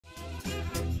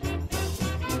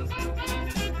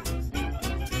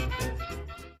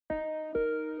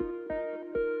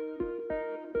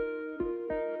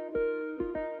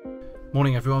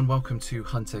Morning everyone, welcome to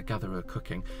Hunter Gatherer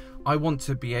Cooking. I want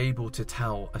to be able to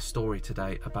tell a story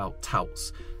today about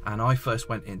Touts, and I first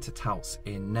went into Touts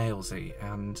in Nailsea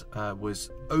and was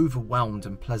overwhelmed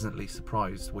and pleasantly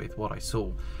surprised with what I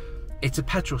saw. It's a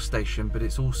petrol station, but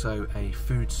it's also a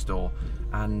food store,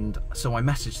 and so I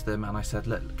messaged them and I said,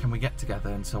 look, can we get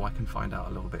together and so I can find out a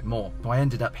little bit more. So I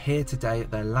ended up here today at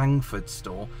their Langford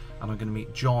store, and I'm going to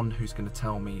meet John, who's going to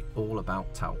tell me all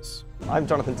about Touts. I'm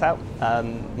Jonathan Tout.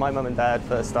 My mum and dad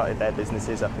first started their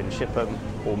businesses up in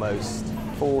Shipshape almost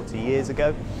 40 years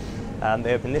ago.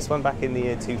 They opened this one back in the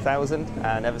year 2000,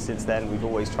 and ever since then we've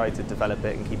always tried to develop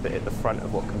it and keep it at the front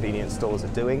of what convenience stores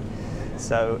are doing.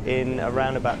 So in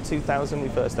around about 2000 we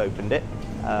first opened it,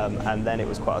 and then it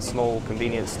was quite a small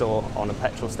convenience store on a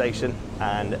petrol station,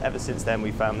 and ever since then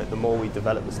we found that the more we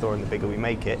develop the store and the bigger we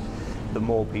make it, the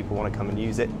more people want to come and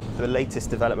use it. The latest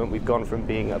development, we've gone from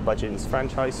being a Budgeon's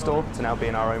franchise store to now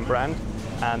being our own brand,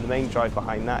 and the main drive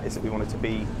behind that is that we wanted to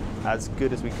be as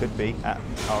good as we could be at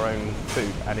our own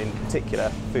food, and in particular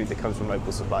food that comes from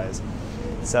local suppliers.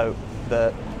 So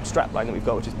the strapline that we've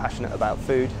got, which is passionate about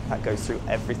food, that goes through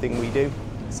everything we do.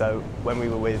 So when we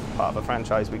were with part of a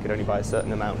franchise, we could only buy a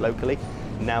certain amount locally.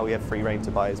 Now we have free reign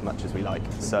to buy as much as we like.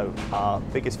 So our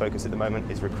biggest focus at the moment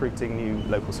is recruiting new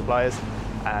local suppliers,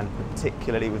 and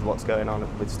particularly with what's going on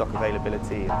with stock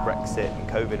availability and Brexit and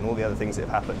COVID and all the other things that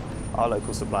have happened, our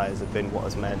local suppliers have been what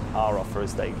has meant our offer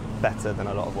has stayed better than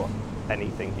a lot of what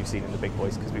anything you've seen in the big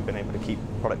boys, because we've been able to keep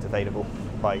product available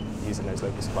by using those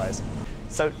local suppliers.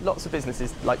 So lots of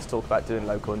businesses like to talk about doing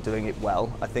local and doing it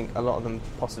well. I think a lot of them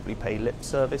possibly pay lip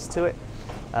service to it,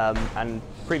 and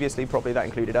previously probably that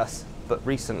included us. But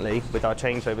recently, with our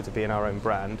change over to being our own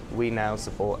brand, we now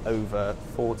support over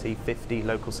 40, 50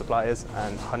 local suppliers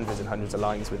and hundreds of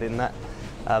lines within that.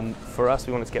 For us,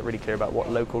 we wanted to get really clear about what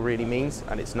local really means,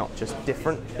 and it's not just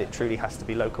different, it truly has to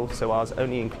be local. So ours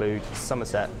only include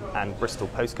Somerset and Bristol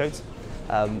postcodes.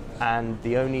 And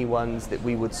the only ones that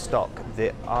we would stock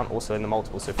that aren't also in the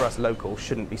multiples, so for us local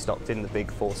shouldn't be stocked in the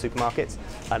big four supermarkets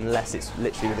unless it's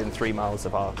literally within 3 miles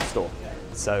of our store.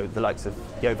 So the likes of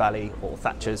Yo Valley or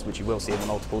Thatcher's, which you will see in the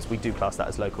multiples, we do class that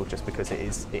as local just because it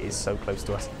is so close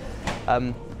to us.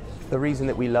 The reason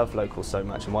that we love local so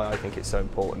much and why I think it's so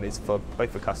important is for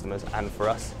both for customers and for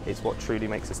us. It's what truly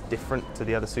makes us different to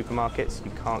the other supermarkets.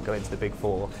 You can't go into the big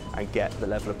four and get the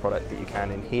level of product that you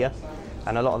can in here.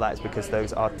 And a lot of that is because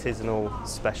those artisanal,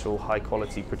 special,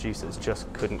 high-quality producers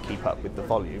just couldn't keep up with the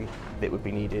volume that would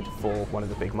be needed for one of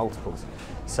the big multiples.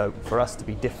 So for us to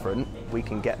be different, we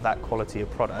can get that quality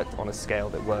of product on a scale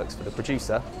that works for the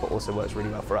producer, but also works really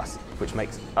well for us, which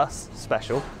makes us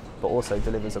special, but also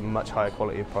delivers a much higher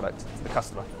quality of product to the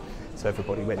customer. So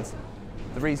everybody wins.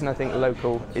 The reason I think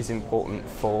local is important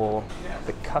for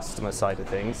the customer side of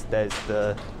things, there's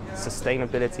the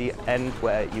sustainability end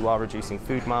where you are reducing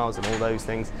food miles and all those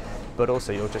things, but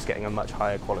also you're just getting a much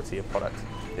higher quality of product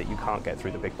that you can't get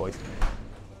through the big boys.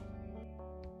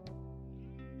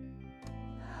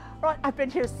 Right, I've been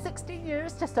here 16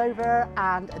 years, just over,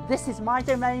 and this is my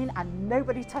domain and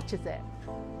nobody touches it.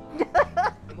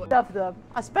 Love them,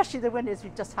 especially the winners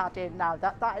we've just had in now.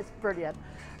 That is brilliant.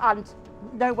 And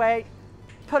no way,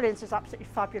 Pullins is absolutely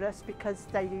fabulous because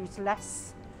they use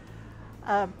less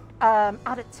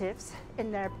additives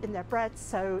in their bread,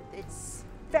 so it's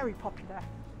very popular.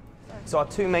 So our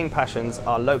two main passions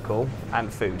are local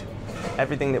and food.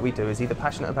 Everything that we do is either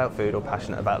passionate about food or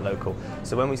passionate about local.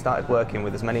 So when we started working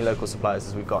with as many local suppliers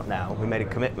as we've got now, we made a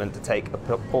commitment to take a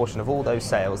portion of all those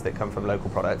sales that come from local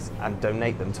products and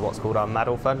donate them to what's called our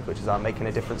Medal Fund, which is our Making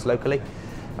a Difference Locally.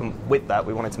 And with that,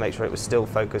 we wanted to make sure it was still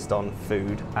focused on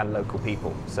food and local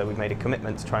people. So we made a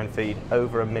commitment to try and feed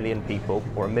over 1 million people,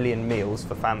 or 1 million meals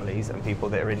for families and people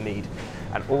that are in need.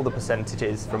 And all the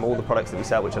percentages from all the products that we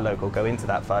sell which are local go into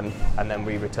that fund, and then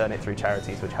we return it through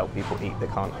charities which help people eat that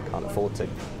can't afford to.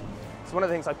 So one of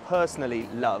the things I personally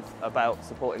love about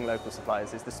supporting local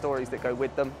suppliers is the stories that go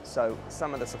with them. So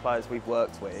some of the suppliers we've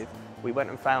worked with, we went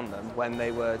and found them when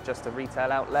they were just a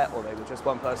retail outlet or they were just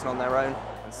one person on their own.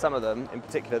 And some of them, in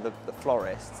particular the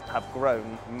florists, have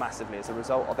grown massively as a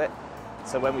result of it.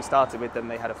 So when we started with them,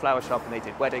 they had a flower shop and they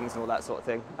did weddings and all that sort of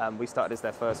thing. We started as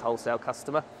their first wholesale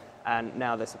customer, and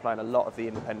now they're supplying a lot of the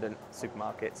independent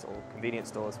supermarkets or convenience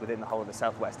stores within the whole of the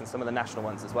southwest and some of the national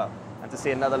ones as well. And to see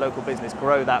another local business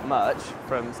grow that much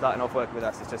from starting off working with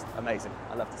us is just amazing.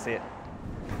 I love to see it.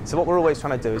 So what we're always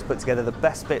trying to do is put together the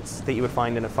best bits that you would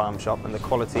find in a farm shop and the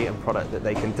quality and product that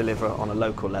they can deliver on a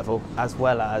local level, as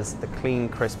well as the clean,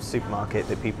 crisp supermarket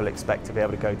that people expect to be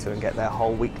able to go to and get their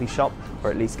whole weekly shop, or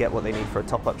at least get what they need for a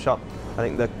top-up shop. I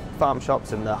think the farm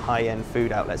shops and the high-end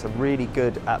food outlets are really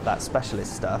good at that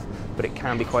specialist stuff, but it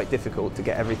can be quite difficult to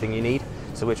get everything you need.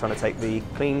 So we're trying to take the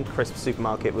clean, crisp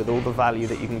supermarket with all the value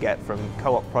that you can get from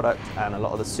co-op product and a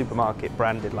lot of the supermarket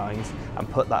branded lines, and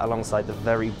put that alongside the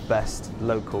very best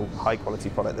local high quality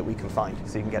product that we can find,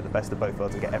 so you can get the best of both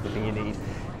worlds and get everything you need.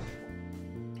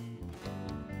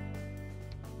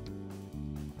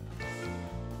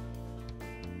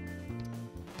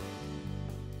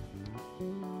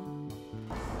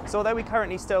 So although we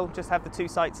currently still just have the 2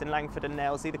 sites in Langford and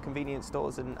Nailsea, the convenience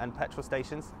stores and petrol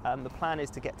stations, the plan is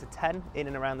to get to 10 in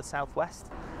and around the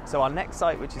southwest. So our next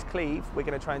site, which is Cleve, we're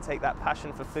going to try and take that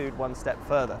passion for food one step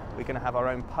further. We're going to have our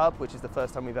own pub, which is the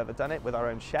first time we've ever done it, with our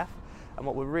own chef. And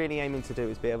what we're really aiming to do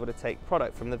is be able to take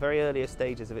product from the very earliest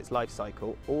stages of its life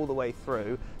cycle all the way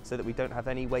through, so that we don't have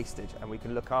any wastage, and we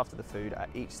can look after the food at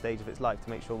each stage of its life to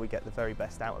make sure we get the very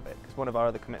best out of it. Because one of our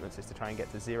other commitments is to try and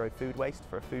get to 0 food waste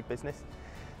for a food business.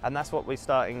 And that's what we're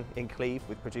starting in Cleve,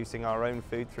 with producing our own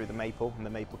food through the Maple and the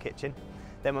Maple Kitchen.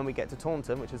 Then when we get to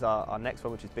Taunton, which is our next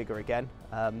one, which is bigger again,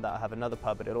 that'll have another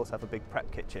pub, but it'll also have a big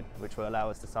prep kitchen, which will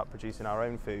allow us to start producing our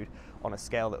own food on a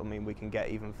scale that will mean we can get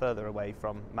even further away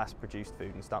from mass-produced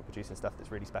food and start producing stuff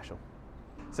that's really special.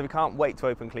 So we can't wait to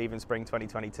open Cleve in spring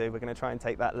 2022. We're going to try and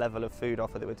take that level of food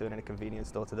offer that we're doing in a convenience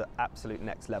store to the absolute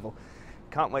next level.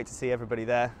 Can't wait to see everybody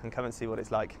there and come and see what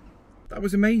it's like. That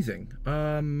was amazing.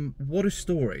 What a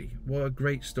story. What a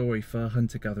great story for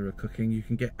hunter-gatherer cooking. You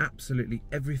can get absolutely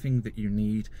everything that you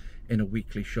need in a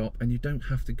weekly shop, and you don't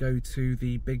have to go to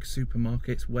the big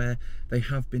supermarkets where they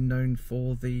have been known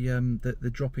for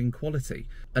the drop in quality.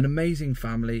 An amazing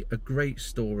family, a great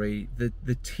story.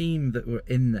 The team that were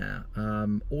in there,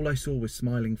 all I saw was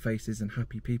smiling faces and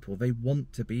happy people. They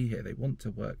want to be here, they want to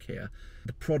work here.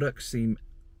 The products seem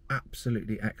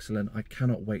absolutely excellent. I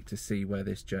cannot wait to see where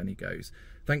this journey goes.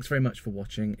 Thanks very much for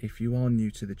watching. If you are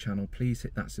new to the channel, please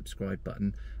hit that subscribe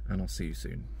button, and I'll see you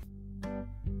soon.